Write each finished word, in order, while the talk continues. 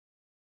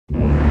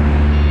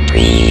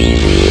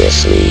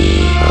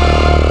Previously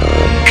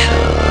on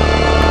COKA.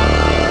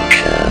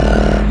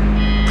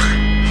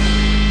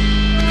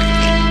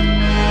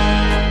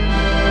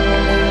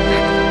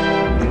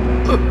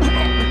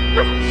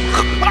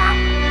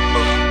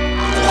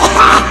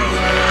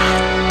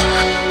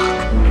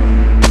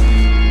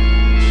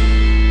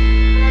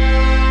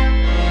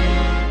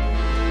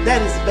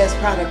 That is the best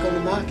product on the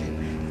market.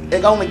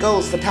 It only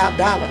goes for top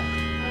dollar.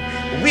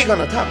 We're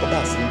gonna talk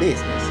about some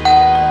business.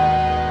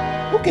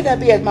 Who can that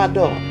be at my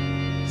door?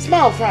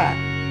 Small fry.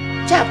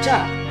 Chop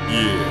chop.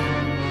 Yeah.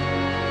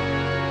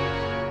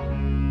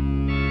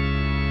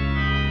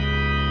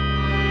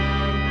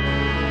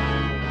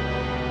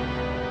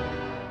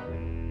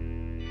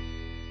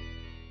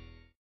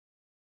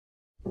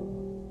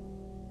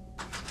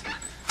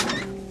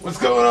 What's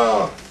going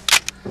on?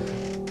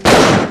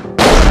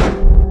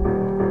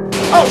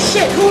 Oh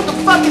shit, who the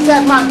fuck is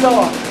at my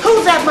door?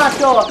 Who's at my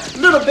door?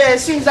 Little Bear,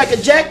 it seems like a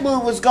jack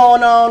move was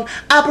going on.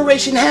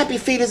 Operation Happy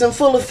Feet is in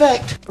full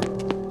effect.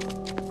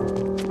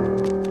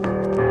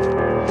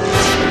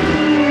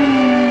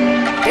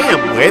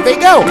 Damn, where'd they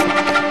go?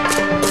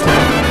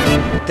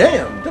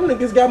 Damn, them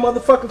niggas got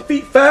motherfucking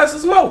feet fast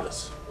as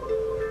motors.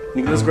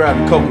 Nigga, let's grab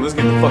the coke. Let's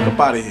get the fuck up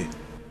out of here.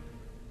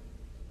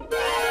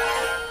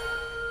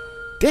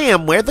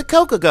 Damn, where'd the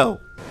COKA go?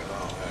 I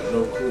have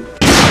no clue.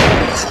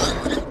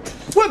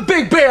 What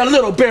Big Bear and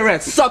Little Bear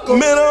at, sucker?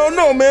 Man, I don't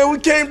know, man. We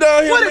came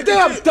down here. What a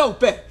damn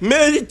dope at?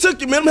 Man, he took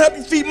it, man. Them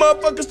Happy Feet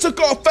motherfuckers took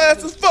off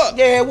fast as fuck.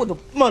 Yeah, with the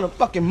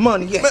motherfucking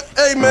money, yeah. Man,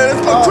 hey, man,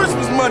 it's my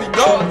Christmas money,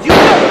 dog. You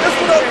know That's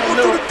what I'm going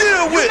to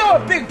deal with. You know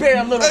what Big Bear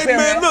and Little Hey, Bear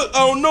man, at? look,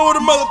 I don't know where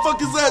the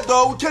motherfuckers at,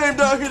 dog. We came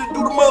down here to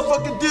do the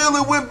motherfucking deal.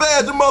 It went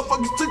bad. The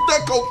motherfuckers took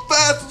that coke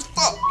fast as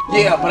fuck.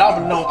 Yeah, but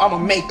I'ma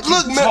make you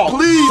Look, man, talk,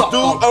 please, sucker.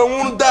 dude. I don't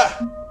want to die.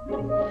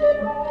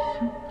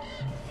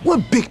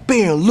 What Big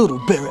Bear and Little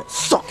Bear at,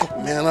 sucker?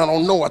 Man, I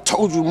don't know. I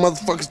told you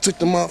motherfuckers took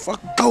the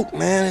motherfucking coke,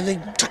 man, and they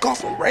took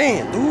off and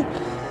ran, dude.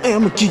 Hey,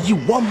 I'ma give you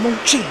one more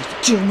chance to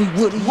tell me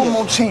what it is. One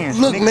more chance,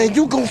 Look, nigga. man,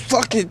 you gon'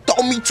 fucking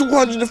throw me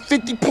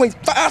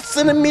 250.5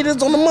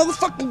 centimeters on the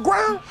motherfucking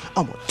ground?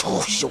 I'ma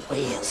toss your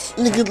ass.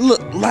 Nigga,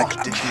 look,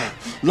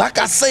 like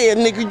I said,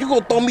 nigga, you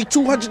gon' throw me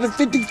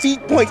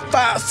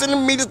 250.5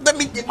 centimeters. Let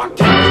me get my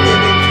calculator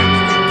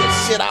and calculate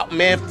this shit out,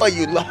 man, for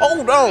you.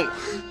 Hold on.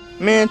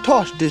 Man,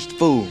 toss this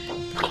fool.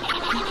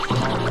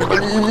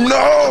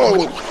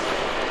 No!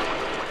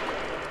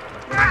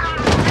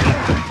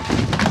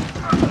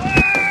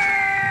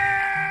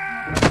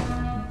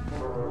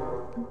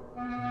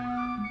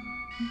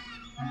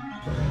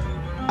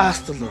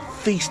 Hasta la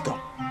vista,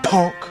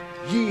 punk.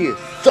 Yeah,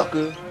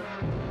 sucker.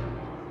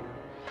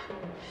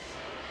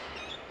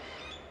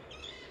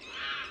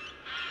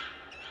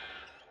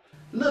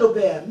 Little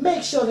Bear,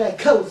 make sure that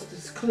coast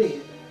is clear.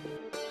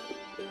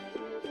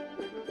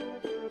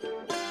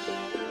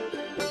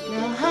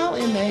 Now, how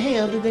in the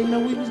hell did they know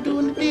we was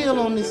doing the deal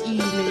on this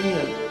evening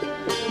here?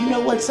 You know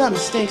what? Something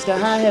stinks to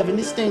high heaven.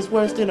 This stinks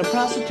worse than a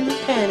prostitute's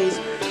panties.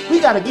 We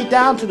gotta get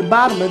down to the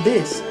bottom of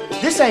this.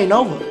 This ain't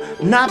over.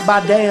 Not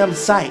by damn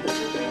sight.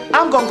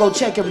 I'm gonna go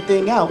check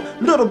everything out.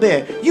 Little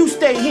Bear, you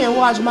stay here and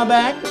watch my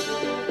back.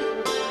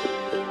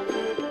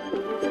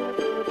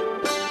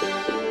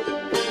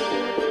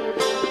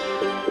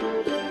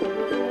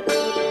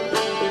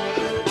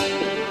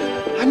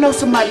 I know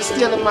somebody's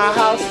still in my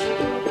house.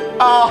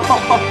 Oh,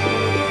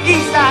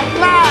 Eastside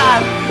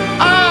Live.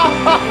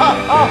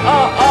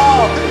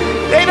 Oh,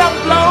 they done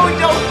blowed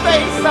your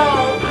face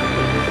off.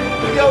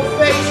 Your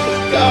face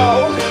is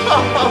gone.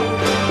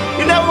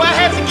 You never wear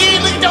hats again.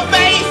 Look at your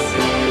face.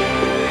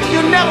 You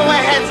never wear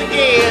hats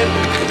again.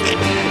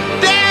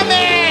 Damn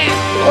it!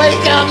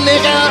 Wake up,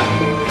 nigga.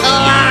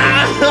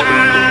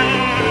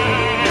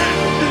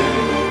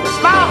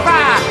 Small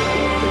fry.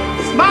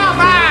 Small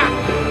fry.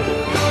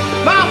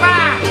 Small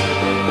fry.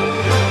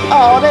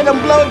 Oh, they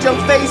done blowed your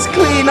face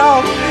clean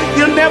off.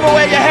 You'll never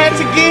wear your hats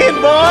again,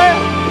 boy.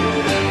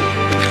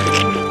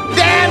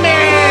 Damn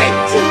it!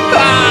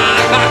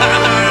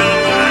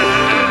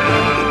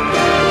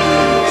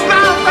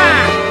 Small fry!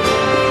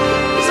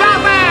 Small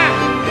fry!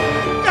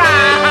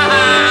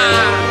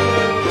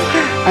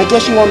 I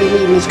guess you won't be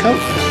leaving this coat.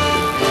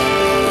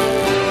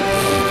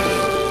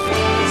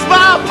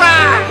 Small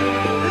fry!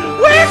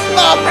 Where's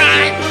small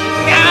fry?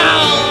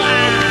 No!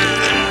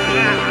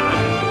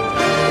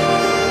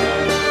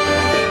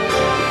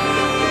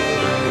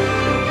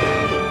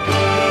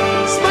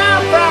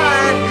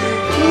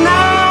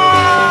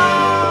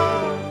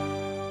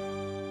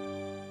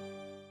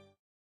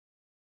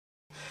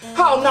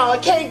 Oh no,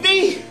 it can't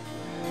be.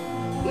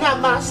 Not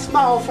my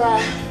small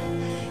fry.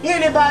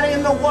 Anybody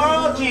in the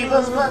world,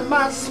 Jeebus, but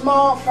my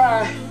small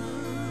fry.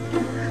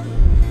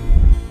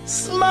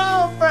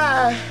 Small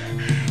fry.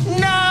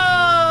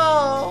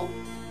 No.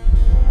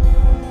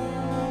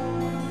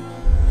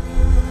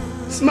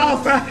 Small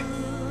fry.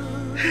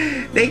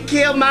 They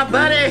killed my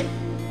buddy.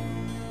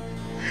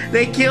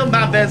 They killed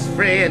my best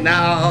friend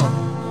now.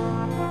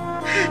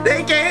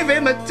 They gave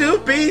him a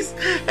 2-piece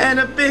and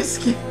a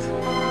biscuit.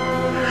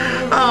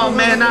 Oh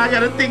man, now I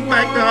gotta think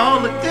back to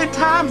all the good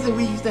times that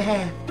we used to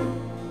have.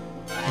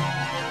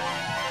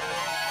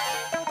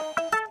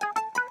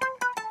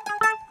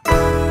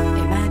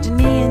 Imagine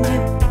me and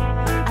you,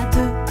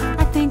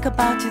 I think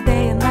about you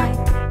day and night.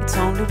 It's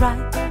only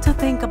right to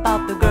think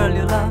about the girl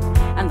you love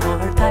and hold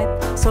her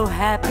tight, so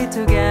happy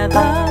together.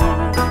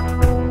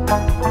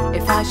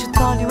 If I should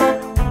call you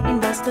up,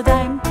 invest a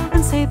dime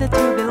and say that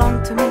you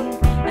belong to me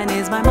and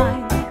ease my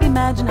mind,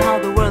 imagine how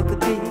the world could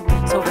be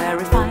so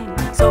very fine,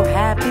 so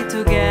happy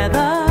together.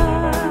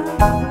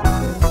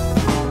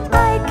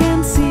 I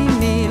can see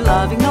me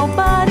loving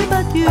nobody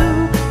but you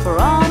for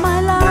all my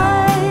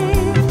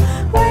life.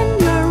 When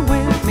you're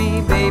with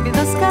me, baby,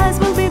 the skies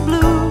will be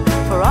blue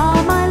for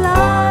all my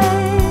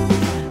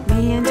life.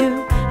 Me and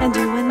you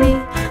and me,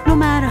 no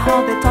matter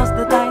how they toss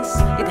the dice,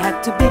 it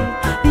had to be.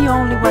 The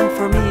only one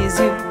for me is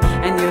you,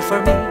 and you for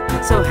me,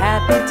 so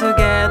happy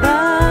together.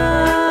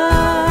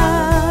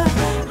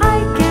 I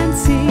can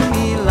see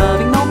me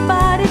loving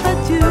nobody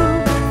but you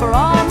for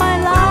all my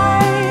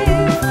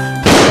life.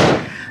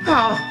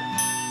 Oh,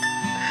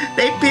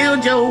 they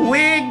peeled your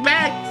wig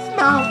back,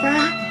 small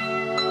fry.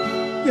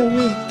 Your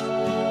wig.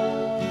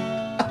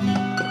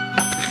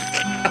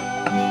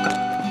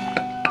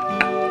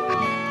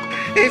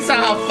 It's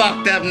all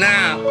fucked up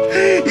now.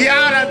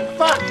 Y'all done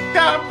fucked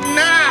up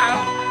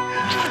now.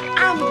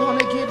 I'm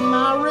gonna get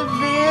my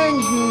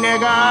revenge,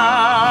 nigga.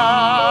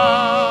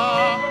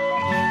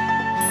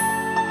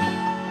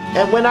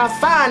 And when I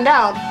find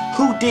out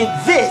who did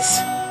this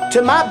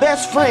to my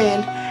best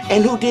friend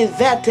and who did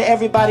that to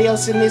everybody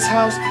else in this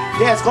house,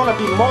 there's gonna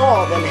be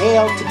more than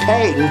hell to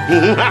pay.